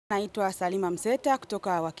Naitwa Salima Mseta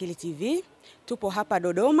kutoka Wakili TV. Tupo hapa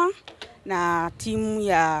Dodoma na timu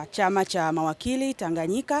ya Chama cha Mawakili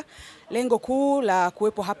Tanganyika. Lengo kuu la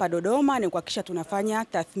kuwepo hapa Dodoma ni kuhakikisha tunafanya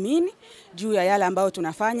tathmini juu ya yale ambayo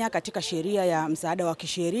tunafanya katika sheria ya msaada wa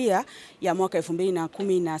kisheria ya mwaka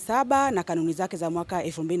 2017 na kanuni zake za mwaka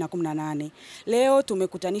 2018. Leo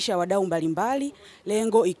tumekutanisha wadau mbalimbali,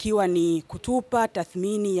 lengo ikiwa ni kutupa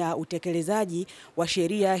tathmini ya utekelezaji wa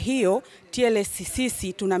sheria hiyo. TLS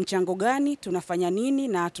sisi tuna mchango gani, tunafanya nini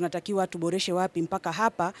na tunatakiwa tuboreshe wapi mpaka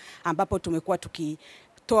hapa ambapo tumekuwa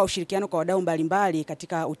tukitoa ushirikiano kwa wadau mbalimbali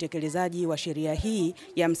katika utekelezaji wa sheria hii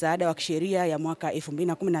ya msaada wa kisheria ya mwaka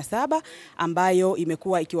 2017 ambayo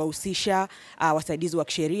imekuwa ikiwahusisha wasaidizi wa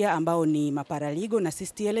kisheria ambao ni maparaligo, na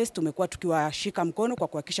sisi TLS tumekuwa tukiwashika mkono kwa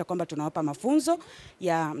kuhakikisha kwamba tunawapa mafunzo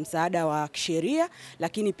ya msaada wa kisheria,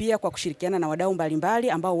 lakini pia kwa kushirikiana na wadau mbalimbali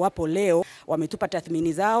ambao wapo leo wametupa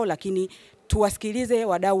tathmini zao, lakini tuwasikilize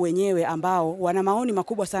wadau wenyewe ambao wana maoni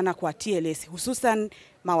makubwa sana kwa TLS, hususan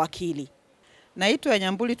mawakili. Naitwa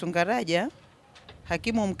Nyambuli Tungaraja,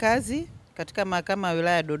 hakimu mkazi katika mahakama ya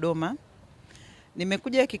wilaya Dodoma.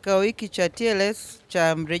 Nimekuja kikao hiki cha TLS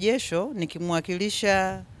cha Mrejesho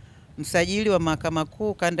nikimwakilisha msajili wa mahakama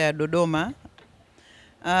kuu kanda ya Dodoma.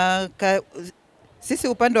 Sisi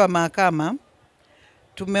upande wa mahakama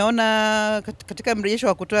tumeona katika mrejesho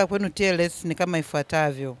wa kutoa kwenu TLS ni kama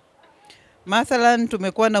ifuatavyo. Mathalan,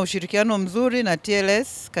 tumekuwa na ushirikiano mzuri na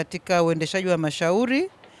TLS katika uendeshaji wa mashauri.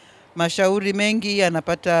 Mashauri mengi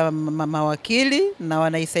yanapata mawakili na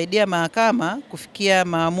wanaisaidia mahakama kufikia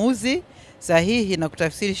maamuzi sahihi na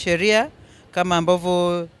kutafsiri sheria kama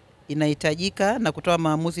ambavyo inahitajika na kutoa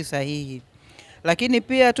maamuzi sahihi. Lakini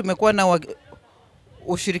pia tumekuwa na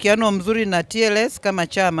ushirikiano mzuri na TLS kama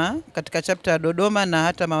chama katika chapter ya Dodoma, na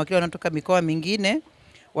hata mawakili wanatoka mikoa mingine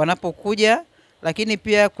wanapokuja. Lakini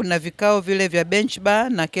pia kuna vikao vile vya bench bar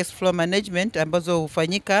na case flow management ambazo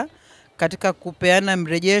hufanyika katika kupeana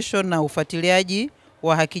mrejesho na ufuatiliaji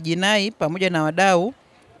wa haki jinai pamoja na wadau.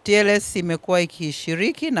 TLS imekuwa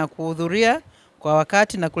ikishiriki na kuhudhuria kwa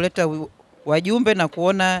wakati na kuleta wajumbe na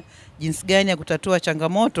kuona jinsi gani ya kutatua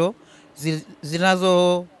changamoto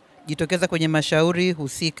zinazojitokeza kwenye mashauri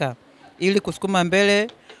husika, ili kusukuma mbele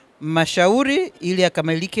mashauri ili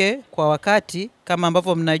yakamilike kwa wakati. Kama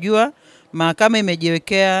ambavyo mnajua, mahakama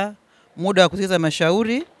imejiwekea muda wa kusikiliza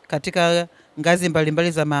mashauri katika ngazi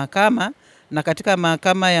mbalimbali za mahakama, na katika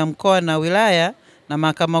mahakama ya mkoa na wilaya na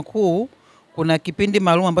mahakama kuu kuna kipindi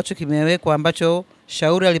maalum ambacho kimewekwa ambacho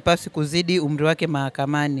shauri halipaswi kuzidi umri wake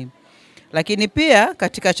mahakamani. Lakini pia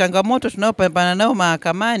katika changamoto tunayopambana nao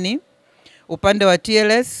mahakamani, upande wa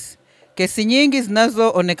TLS, kesi nyingi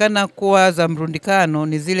zinazoonekana kuwa za mrundikano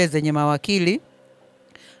ni zile zenye mawakili,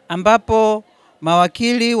 ambapo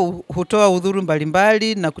mawakili hutoa udhuru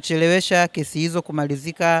mbalimbali na kuchelewesha kesi hizo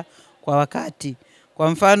kumalizika kwa wakati. Kwa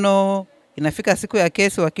mfano, inafika siku ya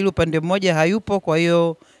kesi wakili upande mmoja hayupo, kwa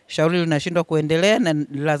hiyo shauri linashindwa kuendelea na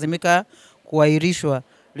lazimika kuahirishwa.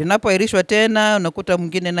 Linapoahirishwa tena unakuta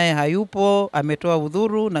mwingine naye hayupo, ametoa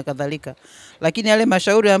udhuru na kadhalika. Lakini yale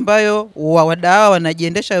mashauri ambayo wadau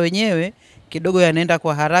wanajiendesha wenyewe kidogo yanaenda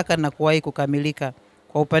kwa haraka na kuwahi kukamilika.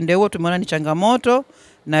 Kwa upande huo tumeona ni changamoto,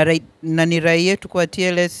 na ni rai yetu kwa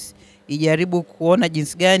TLS ijaribu kuona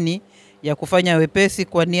jinsi gani ya kufanya wepesi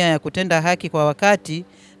kwa nia ya kutenda haki kwa wakati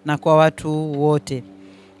na kwa watu wote.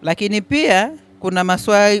 Lakini pia kuna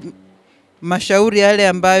mashauri yale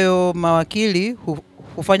ambayo mawakili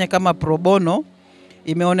hufanya kama pro bono.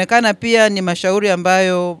 Imeonekana pia ni mashauri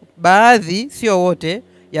ambayo baadhi, sio wote,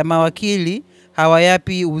 ya mawakili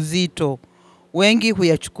hawayapi uzito. Wengi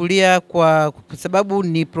huyachukulia kwa sababu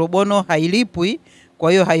ni pro bono, hailipwi,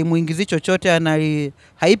 kwa hiyo haimuingizi chochote,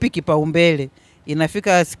 haipi kipaumbele.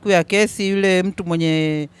 Inafika siku ya kesi, yule mtu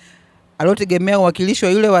mwenye alotegemea uwakilisho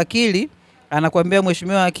yule wakili anakuambia,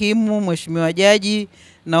 mheshimiwa hakimu, mheshimiwa jaji,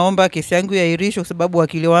 naomba kesi yangu iahirishwe kwa sababu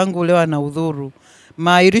wakili wangu leo ana udhuru.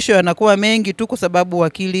 Maahirisho yanakuwa mengi tu kwa sababu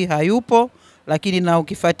wakili hayupo, lakini na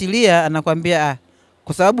ukifuatilia anakuambia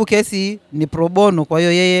kwa sababu kesi ni pro bono, kwa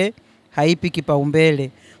hiyo yeye haipi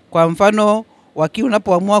kipaumbele. Kwa mfano, wakili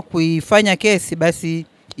unapoamua kuifanya kesi, basi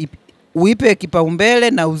uipe kipaumbele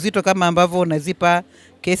na uzito kama ambavyo unazipa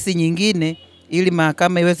kesi nyingine, ili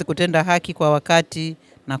mahakama iweze kutenda haki kwa wakati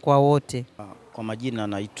na kwa wote. Kwa majina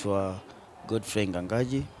naitwa Godfrey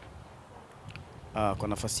Ngangaji. Kwa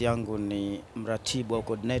nafasi yangu ni mratibu au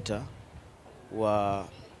coordinator wa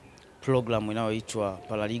program inayoitwa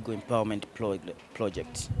Paralegal Empowerment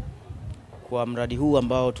Project. Kwa mradi huu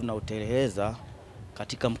ambao tunautekeleza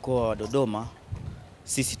katika mkoa wa Dodoma,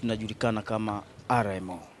 sisi tunajulikana kama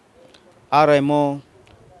RMO. RMO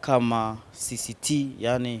kama CCT,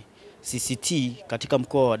 yani CCT katika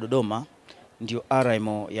mkoa wa Dodoma ndio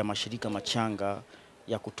RMO ya mashirika machanga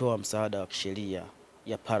ya kutoa msaada wa kisheria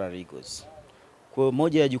ya paralegals. Kwa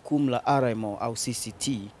moja ya jukumu la RMO au CCT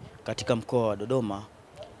katika mkoa wa Dodoma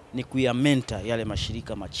ni kuyamenta yale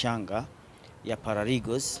mashirika machanga ya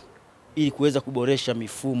paralegals ili kuweza kuboresha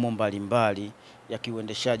mifumo mbalimbali ya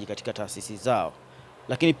kiuendeshaji katika taasisi zao,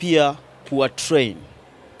 lakini pia kuwatrain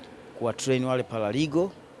wale paralegal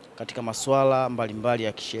katika masuala mbalimbali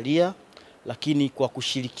ya kisheria, lakini kwa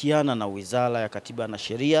kushirikiana na Wizara ya Katiba na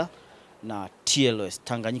Sheria na TLS,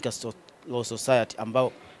 Tanganyika Law Society,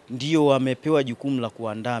 ambao ndio wamepewa jukumu la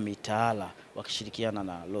kuandaa mitaala wakishirikiana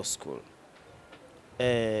na law school.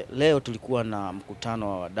 Leo tulikuwa na mkutano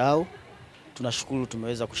wa wadau. Tunashukuru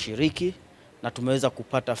tumeweza kushiriki na tumeweza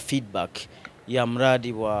kupata feedback ya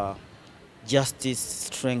mradi wa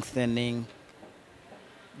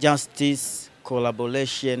Justice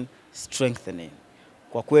Collaboration Strengthening.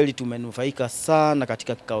 Kwa kweli tumenufaika sana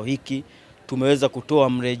katika kikao hiki. Tumeweza kutoa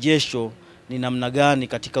mrejesho ni namna gani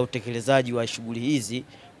katika utekelezaji wa shughuli hizi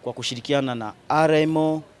kwa kushirikiana na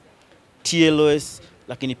RMO, TLS,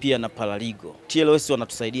 lakini pia na paralegal. TLS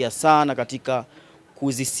wanatusaidia sana katika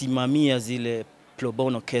kuzisimamia zile pro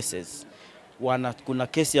bono cases. Kuna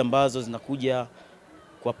kesi ambazo zinakuja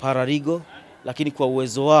kwa paralegal, lakini kwa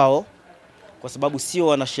uwezo wao, kwa sababu sio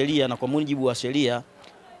wanasheria na kwa mujibu wa sheria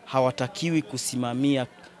hawatakiwi kusimamia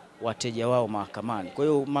wateja wao mahakamani. Kwa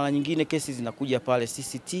hiyo mara nyingine kesi zinakuja pale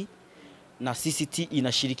CCT, na CCT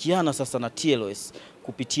inashirikiana sasa na TLS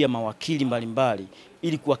kupitia mawakili mbalimbali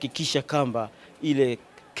ili kuhakikisha kwamba ile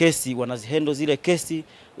kesi wanazihandle zile kesi,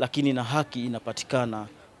 lakini na haki inapatikana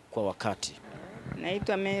kwa wakati.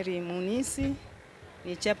 Naitwa Mary Munisi,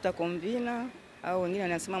 ni chapter convener au wengine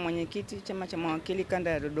wanasema mwenyekiti Chama cha Mawakili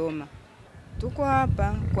kanda ya Dodoma. Tuko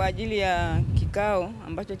hapa kwa ajili ya kikao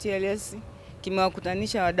ambacho TLS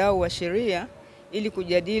kimewakutanisha wadau wa sheria ili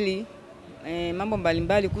kujadili mambo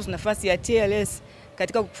mbalimbali kuhusu nafasi ya TLS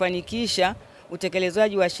katika kufanikisha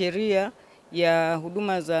utekelezaji wa sheria ya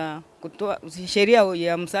huduma za kutoa sheria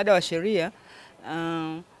ya msaada wa sheria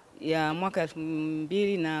ya mwaka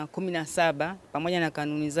 2017 pamoja na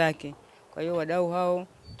kanuni zake. Kwa hiyo wadau hao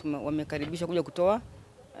wamekaribishwa kuja kutoa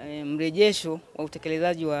mrejesho wa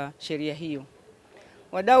utekelezaji wa sheria hiyo.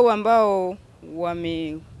 Wadau ambao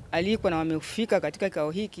wamealikwa na wamefika katika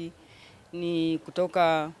kikao hiki ni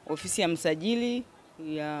kutoka ofisi ya msajili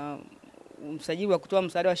wa kutoa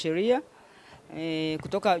msaada wa sheria,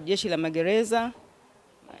 kutoka jeshi la magereza,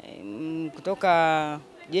 kutoka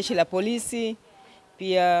jeshi la polisi,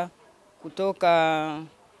 pia kutoka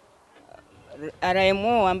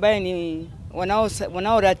RMO ambaye ni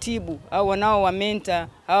wanaoratibu au wanaowamenta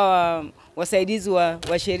hawa wasaidizi wa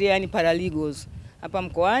sheria, yani paralegals hapa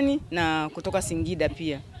mkoani, na kutoka Singida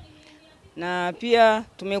pia. Na pia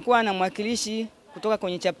tumekuwa na mwakilishi kutoka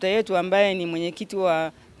kwenye chapter yetu ambaye ni mwenyekiti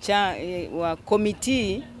wa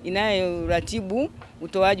komiti inayoratibu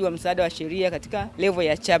utoaji wa msaada wa sheria katika level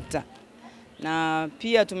ya chapter. Na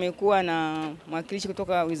pia tumekuwa na mwakilishi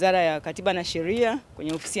kutoka Wizara ya Katiba na Sheria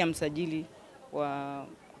kwenye ofisi ya msajili wa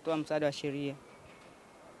kutoa msaada wa sheria.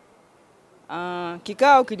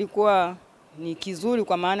 Kikao kilikuwa ni kizuri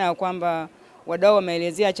kwa maana ya kwamba wadau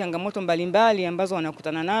wameelezea changamoto mbalimbali ambazo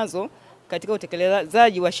wanakutana nazo katika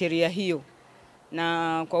utekelezaji wa sheria hiyo.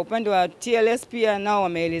 Na kwa upande wa TLS pia nao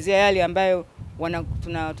wameelezea yale ambayo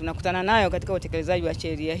tunakutana nayo katika utekelezaji wa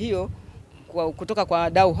sheria hiyo kutoka kwa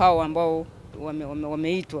wadau hao ambao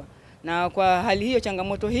wameitwa. Na kwa hali hiyo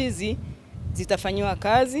changamoto hizi zitafanywa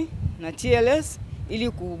kazi na TLS ili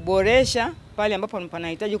kuboresha pale ambapo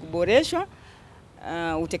panahitaji kuboreshwa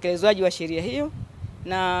utekelezaji wa sheria hiyo,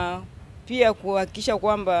 na pia kuhakikisha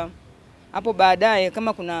kwamba hapo baadaye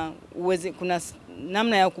kama kuna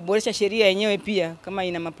namna ya kuboresha sheria yenyewe pia kama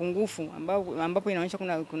ina mapungufu ambapo inaonyesha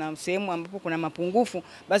kuna sehemu ambapo kuna mapungufu,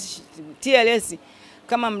 basi TLS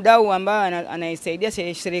kama mdau ambaye anaisaidia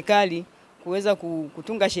serikali kuweza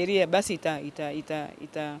kutunga sheria, basi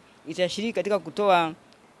itashiriki katika kutoa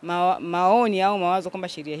maoni au mawazo kwamba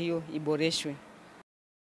sheria hiyo iboreshwe.